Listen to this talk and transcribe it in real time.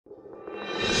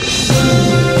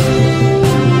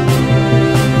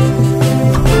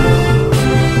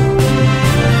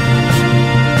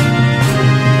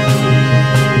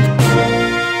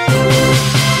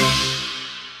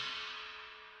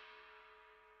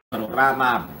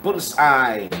programa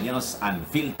Bullseye News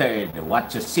Unfiltered.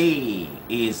 What you see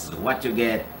is what you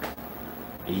get.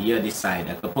 You decide.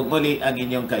 Ako po muli ang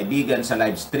inyong kaibigan sa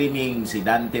live streaming, si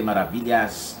Dante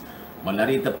Maravillas. Mula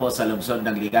rito po sa lungsod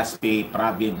ng Legazpi,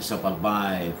 Province of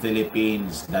Albay,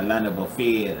 Philippines, the land of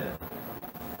Ophir.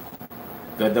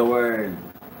 To the world.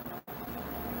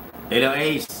 Hello,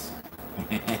 Ace.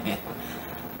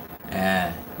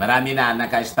 Marami na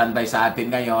naka-standby sa atin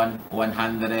ngayon,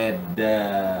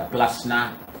 100 plus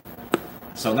na.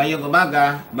 So ngayong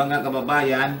umaga, mga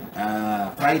kababayan,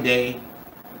 Friday,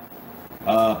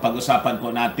 pag-usapan po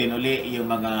natin uli yung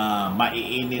mga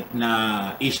maiinit na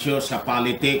issue sa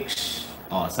politics.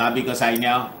 Sabi ko sa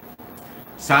inyo,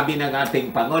 sabi ng ating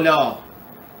Pangulo,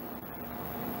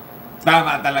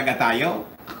 tama talaga tayo.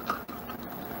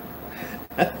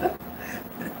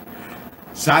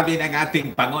 Sabi ng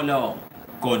ating Pangulo,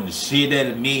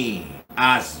 consider me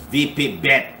as VP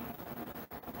Bet.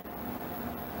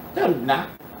 Tawag na.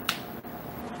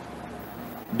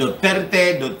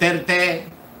 Duterte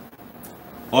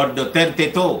or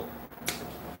Duterte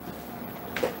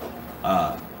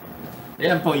 2.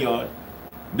 Yan po yun.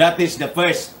 That is the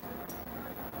first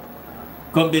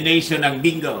combination ng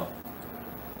bingo.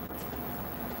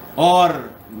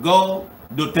 Or go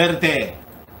Duterte.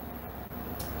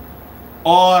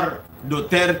 Or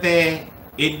Duterte,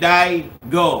 Inday,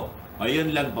 go.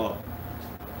 Yun lang po.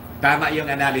 Tama yung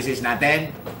analysis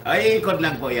natin? Ikot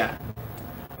lang po yan.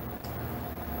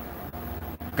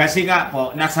 Kasi nga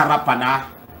po, nasarapan na.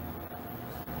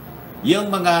 Yung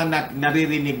mga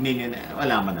naririnig ninyo,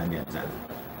 wala man na yan.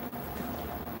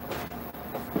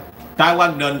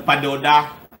 Tawag doon, padoda.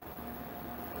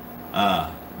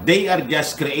 They are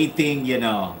just creating,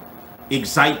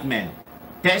 excitement.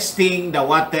 Testing the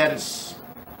waters.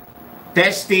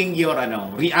 Testing your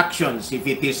reactions if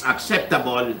it is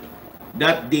acceptable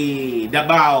that the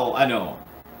Davao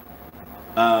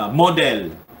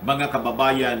model, mga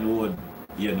kababayan, would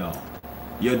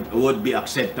be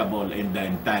acceptable in the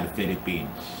entire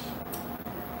Philippines.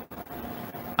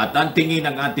 At ang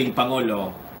tingin ng ating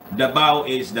Pangulo, Davao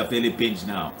is the Philippines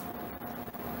now.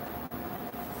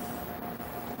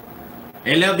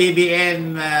 Hello,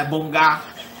 BBN Bunga.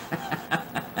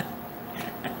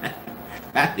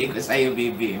 Dati ko sa'yo,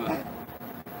 BB.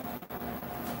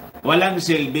 Walang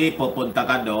silbi, pupunta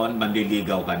ka doon,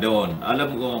 manliligaw ka doon.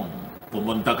 Alam kong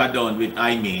pumunta ka doon with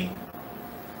Aimee.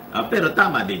 Pero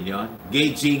tama din yon.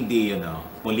 Gauging the,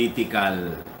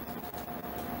 political...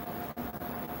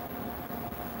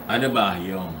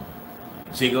 yung...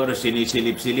 Siguro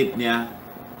sinisilip-silip niya,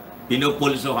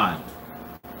 pinupulsuhan.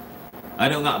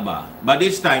 Ano nga ba? But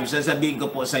this time, sasabihin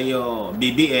ko po sa iyo,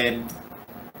 BBN,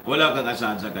 wala kang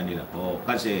asahan sa kanila po.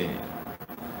 Kasi,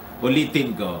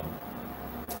 ulitin ko,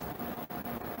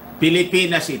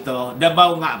 Pilipinas ito,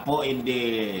 Davao nga po,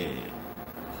 hindi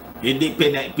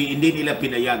nila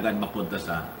pinayagan mapunta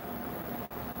sa.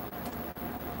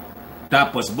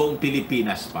 Tapos, buong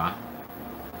Pilipinas pa.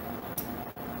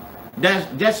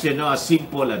 Just, a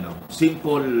simple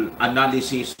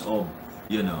analysis of,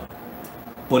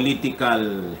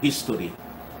 political history.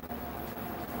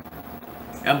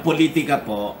 Ang politika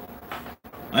po,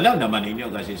 alam naman ninyo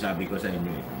kasi sabi ko sa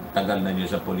inyo, tagal na nyo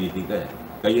sa politika.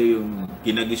 Kayo yung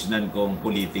kinagisnan kong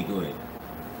politiko .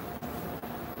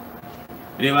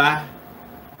 Di ba?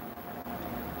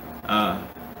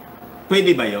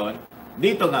 Pwede ba yon?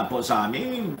 Dito nga po sa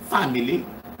amin, family.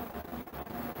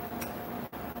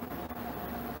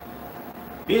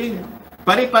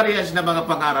 Pare-parehas na mga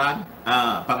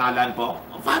pangalan po,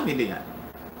 family yan.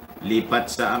 Lipat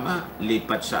sa ama,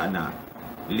 lipat sa anak.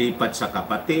 Lipat sa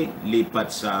kapatid, lipat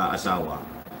sa asawa.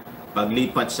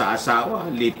 Paglipat sa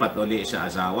asawa, lipat uli sa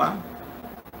asawa.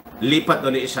 Lipat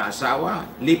uli sa asawa,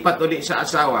 lipat uli sa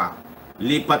asawa.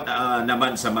 Lipat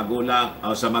naman sa magulang,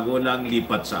 o sa magulang,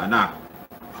 lipat sa anak.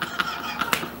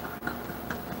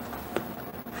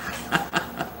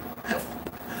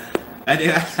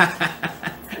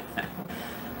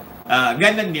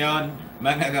 Ganun yun,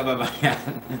 mga kababayan.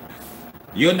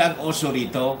 Yun ang uso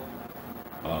rito.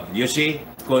 You see,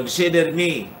 consider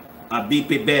me a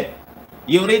BP Bet.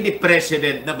 Yung rin ni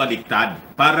President na baliktad.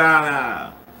 Para,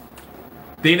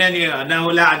 tingnan niyo,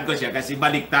 nahulaan ko siya kasi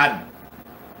baliktad.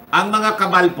 Ang mga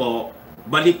kabal po,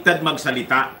 baliktad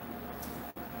magsalita.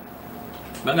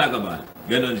 Mga kabal,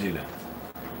 ganun sila.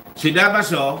 Si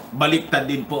Damaso, baliktad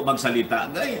din po magsalita.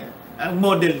 Gaya, ang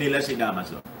model nila si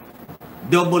Damaso.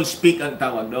 Double speak ang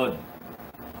tawag doon.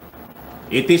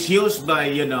 It is used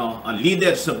by,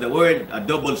 leaders of the world, a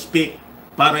double speak,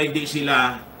 para hindi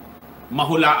sila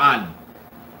mahulaan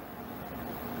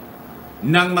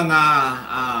ng mga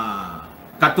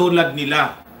katulad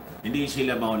nila Hindi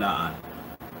sila mahulaan.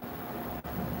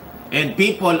 And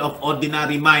people of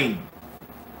ordinary mind,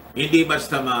 hindi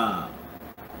basta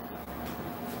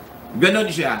ganon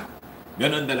siya.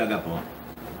 Ganon talaga po.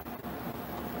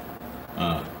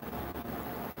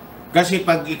 Kasi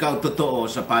pag ikaw totoo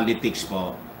sa politics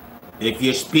po, if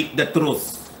you speak the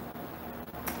truth,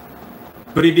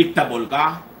 predictable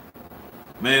ka,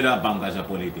 mahirapan ka sa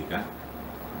politika.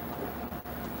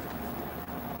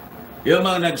 Yung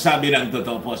mga nagsabi ng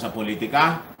totoo po sa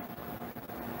politika,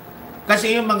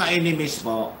 kasi yung mga enemies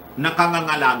po,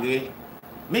 nakangangalagi,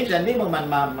 minsan di mo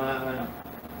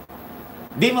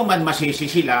man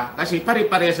masisi sila kasi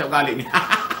pare-pare sa ugali niya.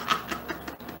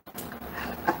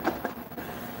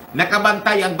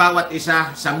 Nakabantay ang bawat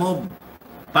isa sa move.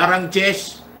 Parang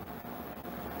chess.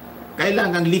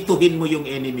 Kailangan lituhin mo yung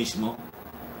enemies mo.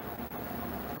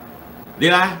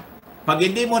 Di ba? Pag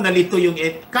hindi mo nalito yung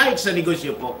kahit sa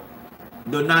negosyo po,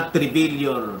 do not reveal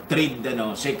your trade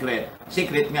secret.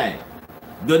 Secret nga eh.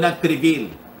 Do not reveal.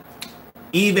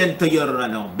 Even to your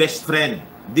best friend,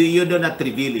 you do not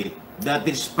reveal it. That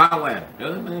is power.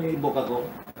 May buka ko.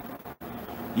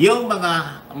 Yung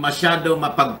mga masyado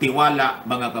mapagtiwala,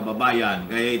 mga kababayan,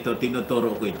 kaya ito,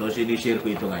 tinuturo ko ito, sinishare ko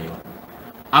ito ngayon.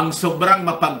 Ang sobrang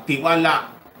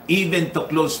mapagtiwala, even to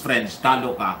close friends,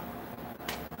 talo ka.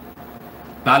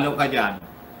 Talo ka dyan.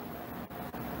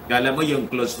 Kala mo yung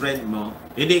close friend mo,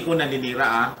 hindi ko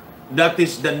naninira That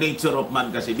is the nature of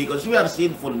man kasi, because we are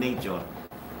sinful nature.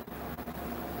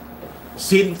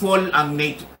 Sinful ang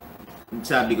nature.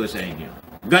 Sabi ko sa inyo.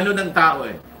 Ganun ang tao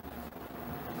eh.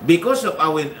 Because of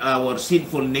our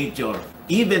sinful nature,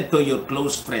 even to your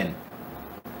close friend,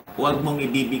 huwag mong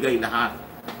ibibigay lahat.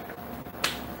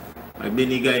 Pag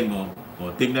binigay mo,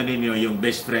 tingnan ninyo yung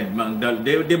best friend.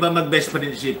 Di ba mag-best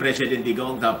friend si President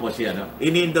Digong, tapos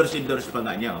ini-endorse pa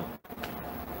nga niya.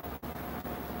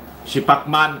 Si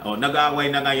Pacman, nag-aaway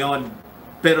na ngayon.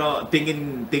 Pero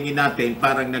tingin natin,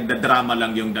 parang nagdadrama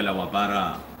lang yung dalawa.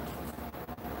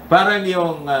 Parang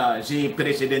yung si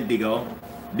President Digong,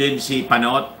 din si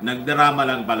Panot, nagdrama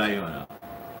lang pala yun.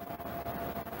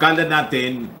 Kala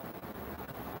natin,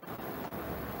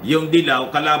 yung Dilaw,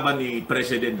 kalaban ni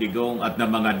President Digong at ng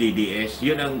mga DDS,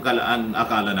 yun ang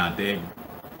akala natin.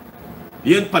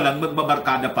 Yun palang,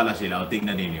 magbabarkada pala sila. O,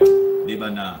 tingnan ninyo. Di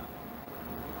ba na?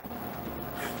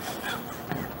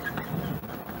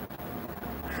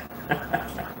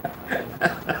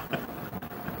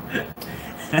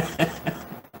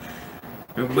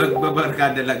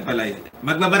 Magbabarkada lang pala.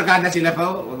 Magbabarkada sila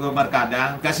po,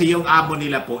 magbabarkada. Kasi yung amo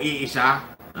nila po,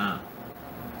 iisa.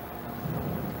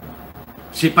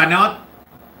 Si Panot,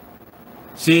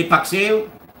 si Paksiw,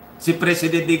 si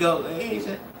President Digong,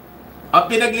 iisa. Ang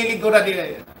pinaglilingkuran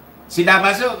nila. Si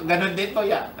Damaso, ganun din po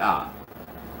yan.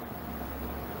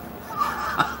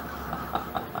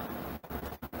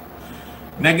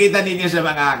 Nakita ninyo sa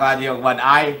mga yung one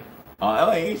eye?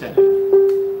 Isa.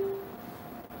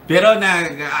 Pero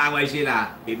nag-aaway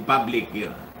sila in public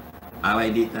yun.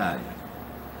 Away dito.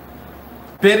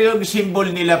 Pero yung symbol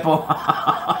nila po,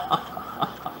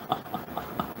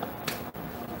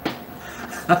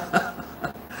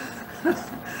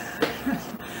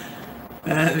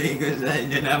 sabi ko sa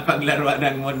inyo na ang paglaruan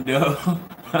ng mundo.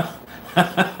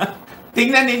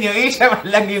 Tingnan ninyo, isa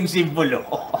lang yung simbolo.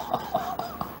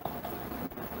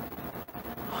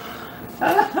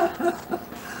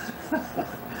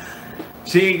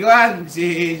 Sino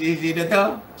to?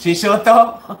 Si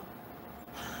Soto?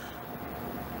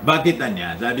 Bakit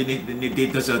niya? Sabi ni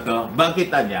Tito Soto,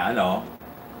 bakit niya,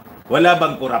 wala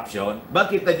bang korupsyon?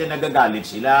 Bakit niya nagagalit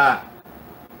sila?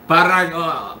 Parang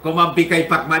kumampi kay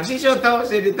Pacman. Si Soto,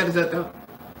 Senator Soto.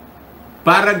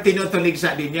 Parang tinutulig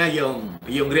sa din niya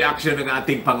yung reaction ng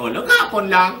ating Pangulo.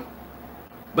 Kapon lang.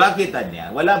 Bakit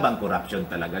niya? Wala bang korupsyon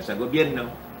talaga sa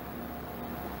gobyerno?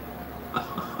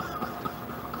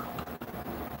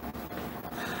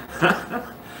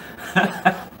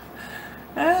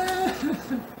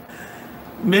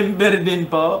 Member din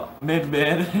po.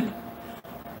 Member.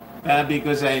 Sabi ko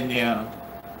sa inyo,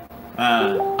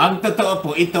 ang totoo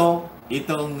po,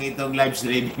 itong live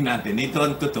streaming natin, ito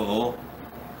ang totoo.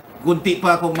 Kunti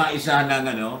pa akong maisahan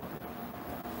ng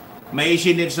may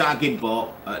isinir sa akin po,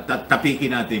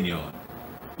 tapikin natin yon.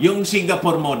 Yung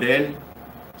Singapore model,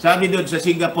 sabi doon sa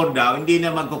Singapore daw, hindi na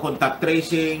magko-contact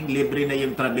tracing, libre na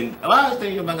yung travel. Ito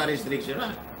yung mga restriction.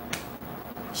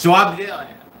 Swab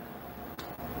yun.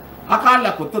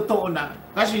 Akala ko, totoo na.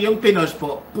 Kasi yung Pinos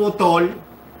po, putol,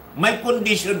 may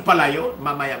condition pala yun.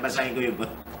 Mamaya, basahin ko yung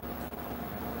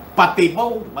pati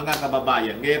po, mga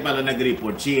kababayan. Kaya pala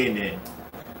nag-report, CNN.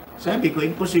 Sabi ko,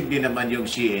 imposible naman yung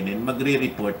CNN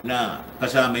magre-report na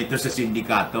kasama ito sa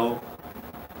sindikato.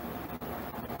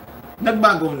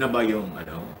 Nagbago na ba yung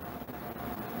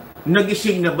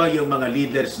nagising na ba yung mga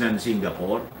leaders ng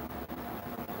Singapore?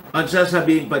 At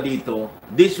sasabihin pa dito,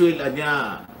 this will, a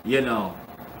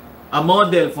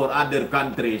model for other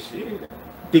countries.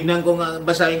 Tingnan ko nga,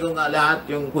 basahin ko nga lahat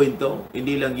yung kwento,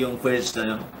 hindi lang yung first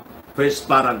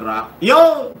paragraph.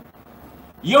 Yun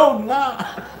nga!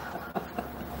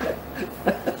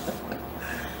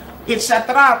 It's a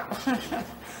trap!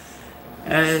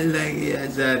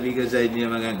 Sabi ko sa inyo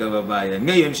mga kababayan.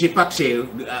 Ngayon, si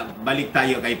Paksiw, balik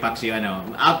tayo kay Paksiw,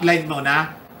 outline mo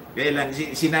na. Kailan,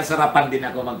 sinasarapan din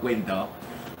ako magkwento.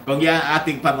 Kung yung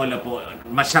ating Pangulo po,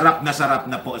 masarap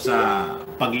na po sa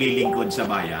paglilingkod sa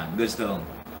bayan. Gusto,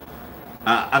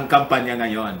 ang kampanya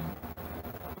ngayon,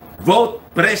 vote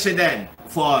President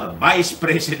for Vice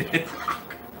President.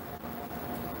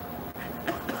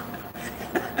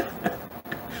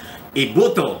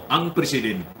 Iboto ang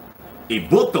Presidente.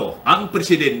 Iboto ang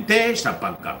Presidente sa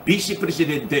pagka-Vice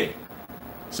Presidente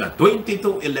sa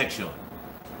 22 election.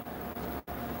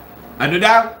 Ano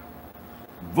daw?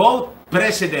 Vote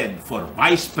President for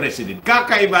Vice President.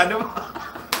 Kakaiba naman.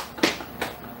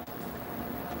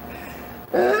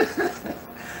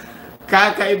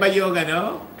 Kakaiba yung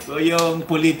yung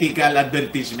political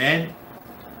advertisement.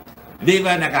 Di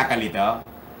ba nakakalito?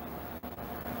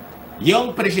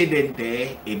 Yung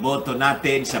presidente, iboto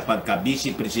natin sa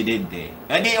pagka-vice presidente.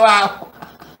 Hindi, wow!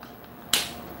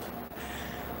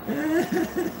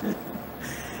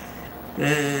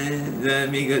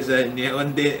 Sabi ko sa inyo,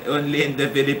 only in the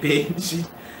Philippines.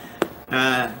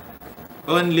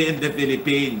 Only in the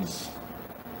Philippines.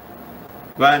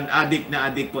 Kung adik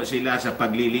na adik po sila sa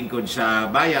paglilingkod sa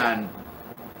bayan,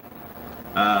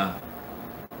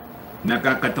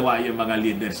 nakakatuwa yung mga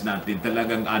leaders natin.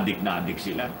 Talagang adik na adik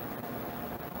sila.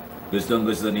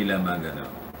 Gustong-gusto nila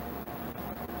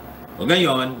O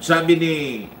ngayon, sabi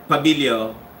ni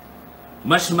Pabilio,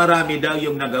 mas marami daw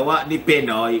yung nagawa ni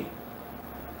Penoy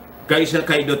kaysa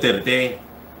kay Duterte.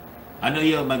 Ano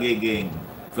yung magiging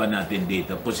natin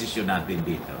dito, posisyon natin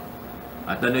dito?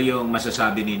 At ano yung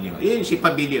masasabi ninyo? Si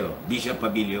Pabilio, Bishop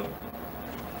Pabilio.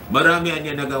 Marami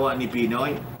niya nagawa ni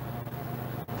Pinoy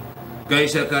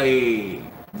kaysa kay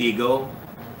Digo.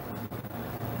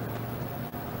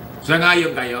 Sa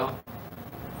ngayon kayo,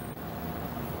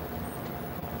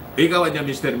 ikaw niya,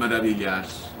 Mr.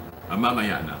 Maravillas,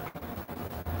 mamaya na.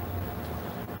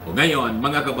 O ngayon,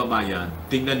 mga kababayan,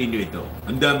 tingnan ninyo ito.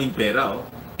 Ang daming pera,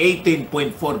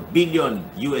 18.4 billion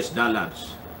US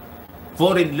dollars.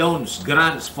 Foreign loans,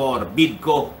 grants for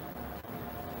BIDCO.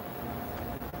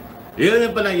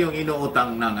 Yun pala yung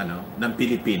inuutang ng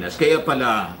Pilipinas. Kaya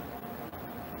pala,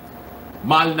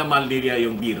 mahal na mahal nila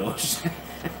yung virus.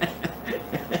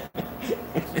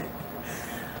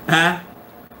 Ha?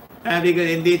 Sabi ko,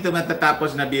 hindi ito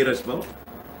matatapos na virus po.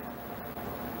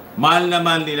 Mahal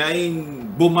naman nila yung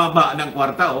bumaba ng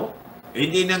kwarta,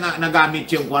 Hindi na nga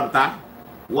nagamit yung kwarta.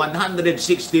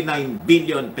 169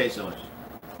 billion pesos.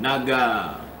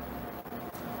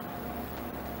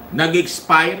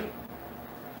 Nag-expire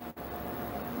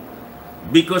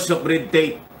because of red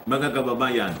tape, mga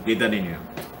kababayan. Kita ninyo.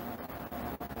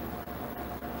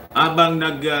 Abang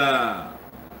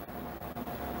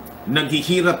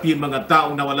naghihirap yung mga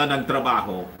taong nawala ng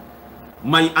trabaho,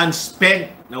 may unspent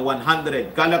na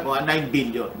 100, kala ko 9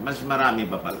 billion, mas marami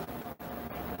pa pala.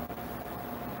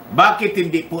 Bakit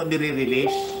hindi po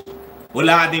nire-release?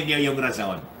 Wala ninyo yung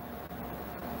rason.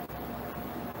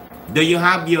 Do you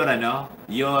have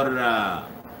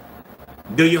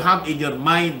do you have in your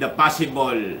mind the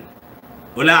possible,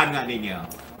 wala nga ninyo,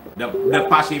 the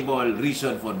possible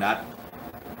reason for that?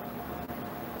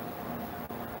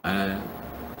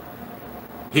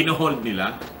 Hinohold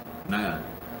nila na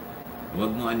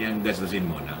huwag mo anyang gastusin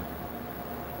muna.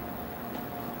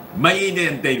 May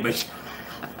inintay ba siya?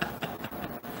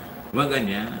 Huwag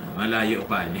niya, malayo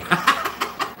pa niya.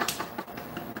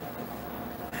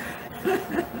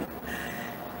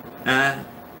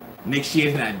 Next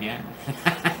year na niya.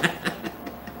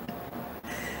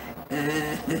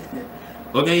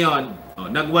 O ngayon,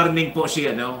 nag-warning po si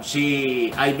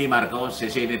Amy Marcos,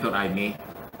 si Senator Amy.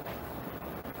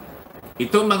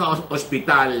 Itong mga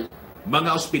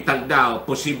ospital daw,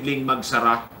 posibleng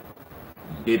magsara.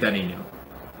 Kita ninyo.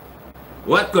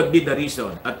 What could be the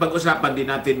reason? At pag-usapan din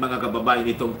natin mga kababayan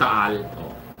itong Taal.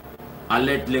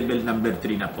 Alert level number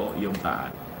 3 na po yung Taal.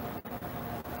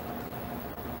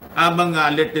 Abang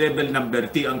alert level number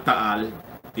 3 ang Taal,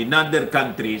 in other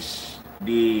countries,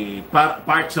 the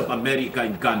parts of America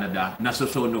and Canada,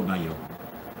 nasusunog ngayon.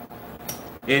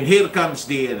 And here comes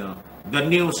the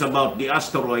news about the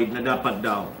asteroid na dapat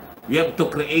daw we have to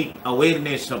create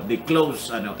awareness of the close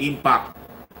impact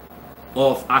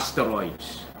of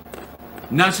asteroids.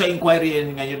 Nasa inquiry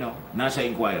yan ngayon, no? Nasa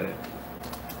inquiry.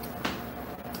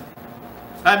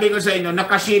 Sabi ko sa inyo,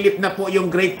 nakasilip na po yung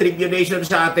Great Tribulation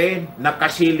sa atin.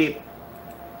 Nakasilip.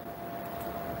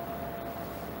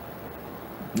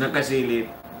 Nakasilip.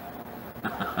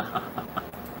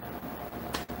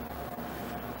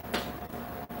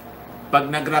 Pag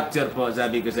nag-rapture po,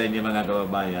 sabi ko sa inyo mga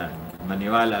kababayan,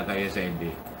 maniwala kayo sa hindi.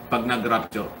 Pag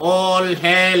nag-rapture, all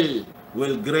hell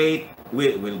will great.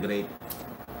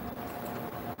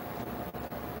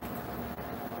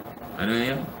 Ano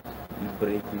yun?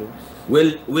 Break loose.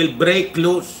 Will break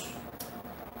loose.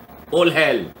 All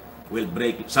hell will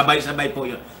break. Sabay-sabay po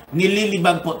yun.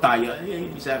 Nililibang po tayo. Ay,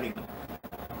 sabi ko.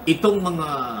 Itong mga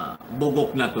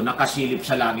bugok na to nakasilip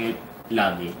sa langit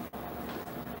lagi.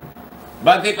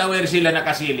 Bakit aware sila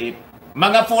nakasilip?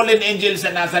 Mga fallen angels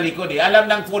na nasa likod eh. Alam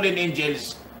ng fallen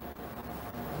angels,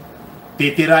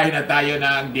 titirahin na tayo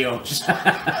ng Diyos.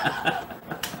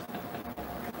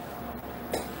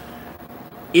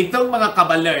 Itong mga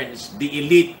kabalerns, the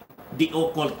elite, the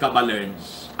occult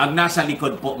kabalerns, ang nasa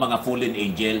likod po mga fallen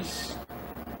angels.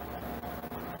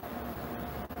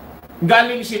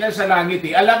 Galing sila sa langit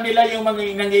eh. Alam nila yung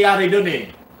mga nangyayari doon eh.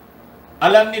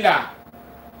 Alam nila.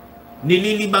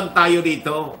 Nililibang tayo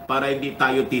dito para hindi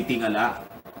tayo titingala.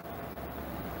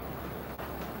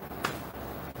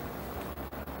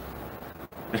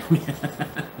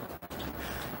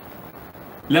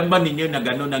 Lamban ninyo na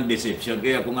gano'n ang deception.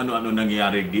 Kaya kung ano-ano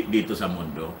nangyayari dito sa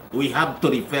mundo, we have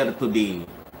to refer to the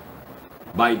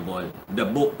Bible, the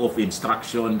book of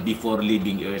instruction before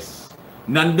leaving earth.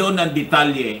 Nandun ang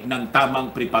detalye ng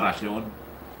tamang preparasyon.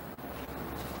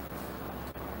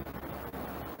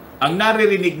 Ang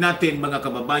naririnig natin mga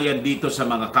kababayan dito sa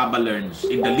mga Kabbalers,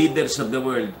 in the leaders of the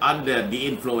world, under the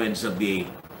influence of the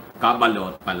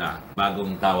Kabbalot pala,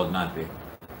 bagong tawag natin,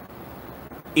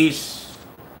 is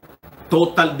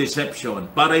total deception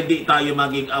para hindi tayo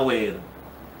maging aware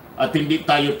at hindi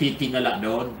tayo titingala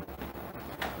doon.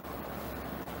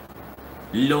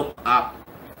 Look up.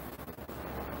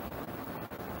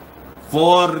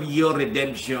 For your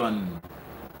redemption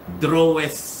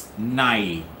draweth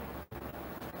nigh.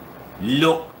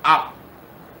 Look up.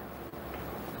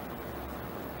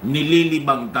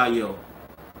 Nililibang tayo.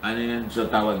 Ano yan sa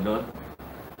tawag doon?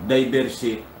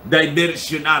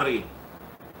 Diversionary.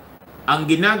 Ang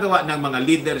ginagawa ng mga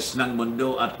leaders ng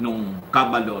mundo at nung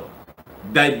Kabbalot,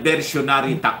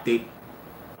 diversionary tactic.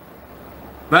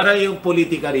 Para yung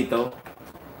politika rito,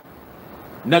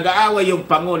 nag-aaway yung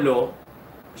Pangulo,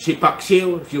 si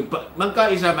Paksiw,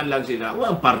 magkaisa man lang sila,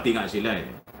 ang party nga sila eh.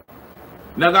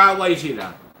 Nag-aaway sila.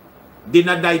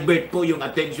 Dinadivert po yung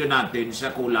attention natin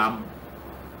sa kulam.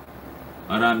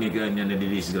 Marami kanya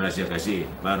nadidisgrasya kasi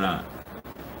para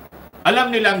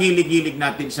alam nila ang hilig-hilig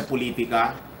natin sa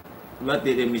politika.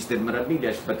 Pati Mr.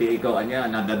 Maravillas, pati ikaw anya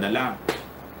nadadala.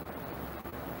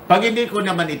 Pag hindi ko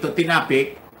naman ito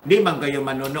tinapik, di man kayo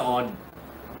manonood.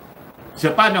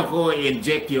 Sa paano ko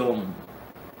i-inject yung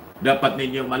dapat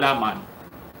ninyong malaman.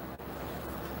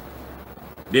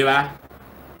 Di ba?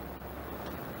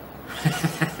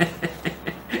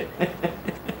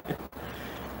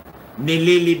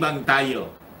 Nililibang tayo.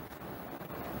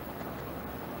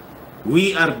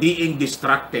 We are being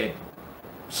distracted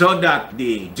so that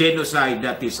the genocide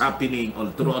that is happening all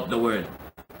throughout the world,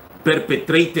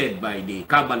 perpetrated by the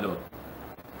Kabbalot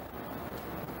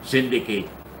syndicate,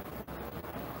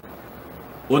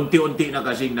 unti-unti na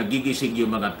kasing nagigising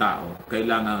yung mga tao.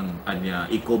 Kailangan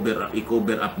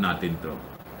i-cover up natin to.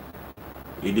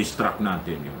 I-distract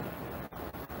natin yun.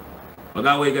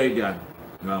 Mag-away kayo dyan.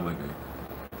 Mag-away kayo.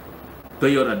 To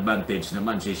your advantage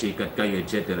naman, sisikat kayo,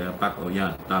 etc. Pako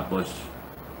yan. Tapos,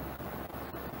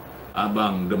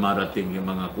 abang dumarating yung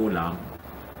mga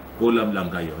kulam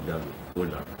lang kayo.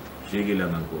 Kulam. Sige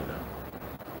lang ang kulam.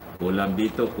 Kulam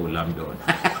dito, kulam doon.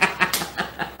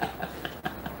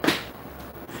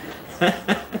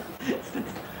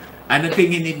 Ano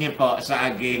tingin niyo po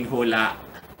sa aking hula,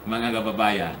 mga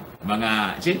kababayan?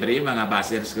 Siyempre, mga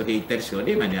basers ko, haters ko,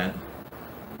 di man yan.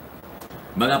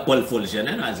 Mga polfuls yan.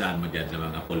 Ano asahan mo dyan sa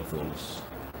mga polfuls?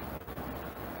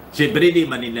 Siyempre, di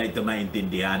man nila ito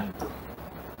maintindihan.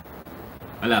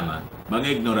 Alaman, mga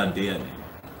ignorante yan.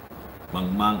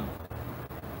 Mangmang.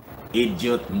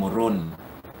 Idiot, moron.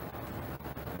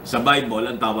 Sa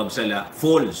Bible, ang tawag sila,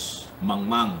 fools,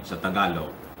 mangmang sa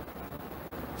Tagalog.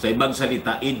 Sa ibang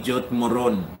salita, idiot,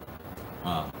 moron.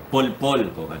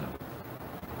 Polpol, o ano.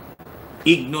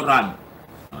 Ignorant.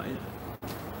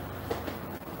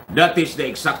 That is the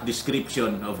exact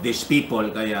description of these people.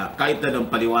 Kaya kahit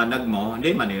anong paliwanag mo,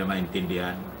 hindi man nila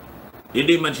maintindihan.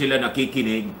 Hindi man sila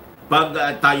nakikinig. pag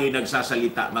tayo'y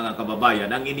nagsasalita, mga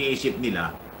kababayan, ang iniisip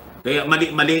nila, kaya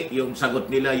mali-mali yung sagot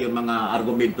nila, yung mga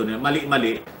argumento nila,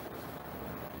 mali-mali.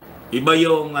 Iba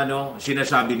yung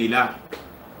sinasabi nila.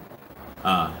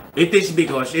 It is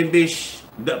because, imbis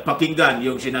pakinggan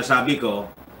yung sinasabi ko,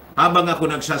 habang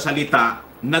ako nagsasalita,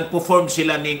 nagpo-form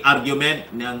sila ng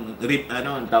argument, ng,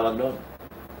 ang tawag doon?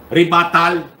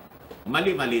 Rebuttal.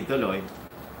 Mali-mali tuloy.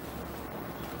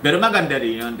 Pero maganda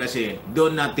rin yun kasi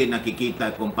doon natin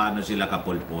nakikita kung paano sila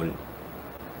kapulpul.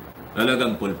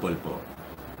 Talagang pulpul po.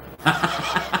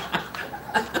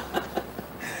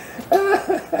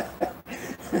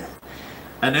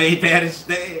 Haters,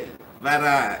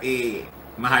 para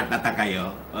ma-heart attack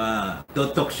kayo,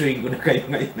 tutuksuin ko na kayo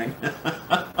ngayon.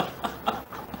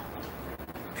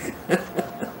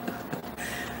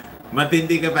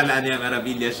 Matindi ka pala niya,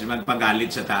 Maravillas,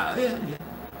 magpagalit sa tao.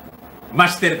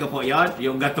 Master ko po yon,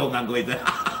 yung gatungan ko ito.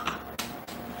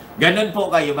 Ganon po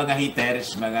kayo mga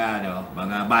haters,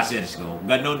 mga bashers ko.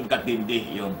 Ganon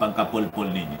katindi yung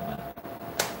pangkapulpul ninyo.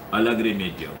 Walang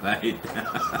remedyo.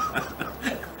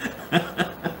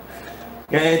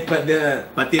 Kahit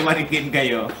pati marikin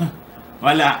kayo,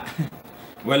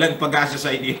 walang pag-asa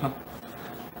sa inyo.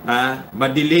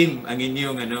 Madilim ang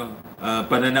inyong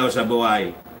pananaw sa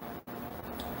buhay.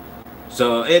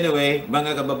 So anyway,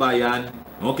 mga kababayan,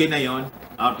 okay na yon,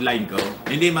 outline ko.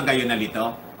 Hindi man kayo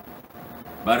nalito.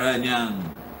 Para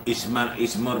niyang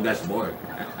smorgasbord.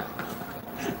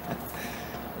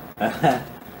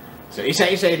 So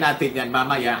isa-isayin natin yan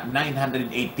mamaya.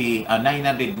 992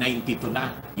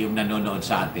 na yung nanonood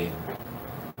sa atin.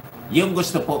 Yung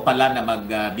gusto po pala na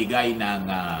magbigay ng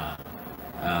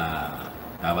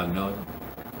tawag noon,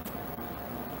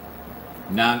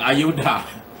 ng ayuda.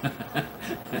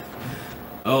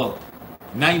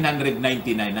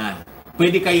 999 na.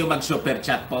 Pwede kayo mag-super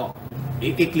chat po.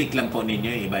 I-click lang po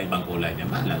ninyo yung iba-ibang kulay niya.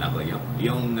 Maalala ko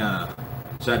yung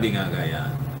sabi nga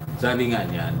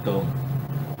niyan,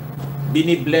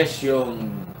 binibless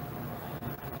yung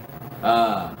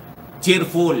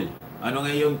cheerful. Ano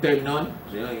nga yung term nun?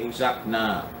 Yung exact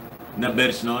na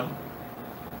verse nun?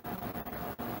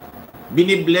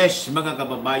 Binibless, mga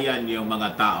kababayan, yung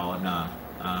mga tao na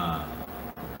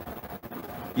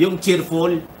yung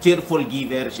cheerful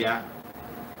giver siya.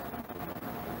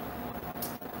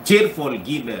 Cheerful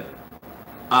giver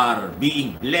are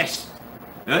being blessed.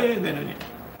 Ay, ganun yan.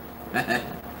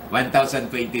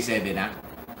 1027 na.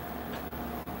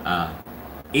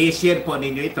 I-share po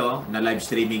ninyo ito na live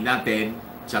streaming natin,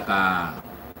 tsaka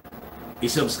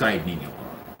i-subscribe ninyo po.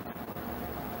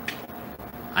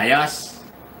 Ayos.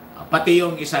 Pati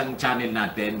yung isang channel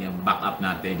natin, yung backup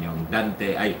natin, yung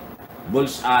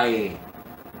Bullseye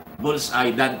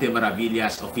Dante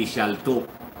Maravillas Official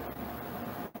 2.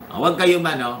 Huwag kayong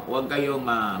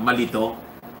malito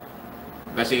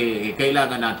kasi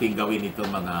kailangan natin gawin ito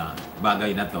mga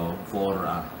bagay na to for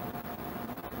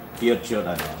future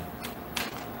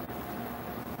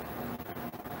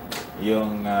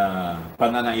yung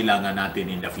pangangailangan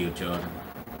natin in the future.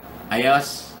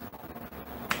 Ayos.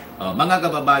 Mga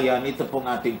kababayan, ito pong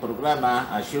ating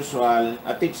programa as usual,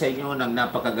 atid sa inyo ng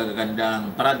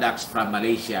napakagagandang products from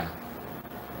Malaysia.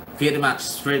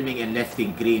 Firmax Firming and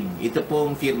Lifting Cream. Ito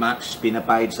pong Firmax,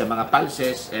 pinapahid sa mga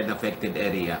pulses and affected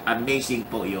area. Amazing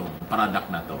po yung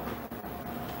product na to.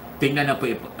 Tingnan na po,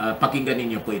 pakinggan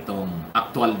ninyo po itong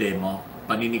actual demo.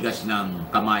 Paninigas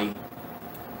ng kamay.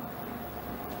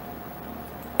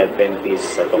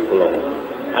 Adventist sa Toklong.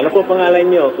 Ano po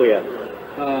pangalan nyo, kuya?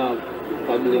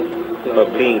 Pabling.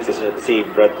 Si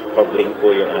Brad Pabling po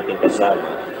yung ating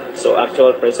kasama. So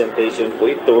actual presentation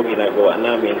po ito, ginagawa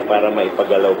namin para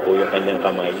maipagalaw po yung kanyang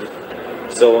kamay.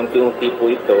 So unti-unti po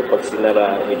ito, pag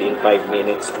sinara within 5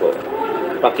 minutes po,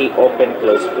 paki-open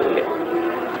close po ulit.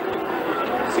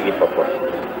 Sige pa po.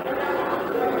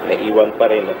 Naiwan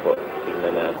pa rin na po.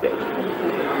 Tingnan natin.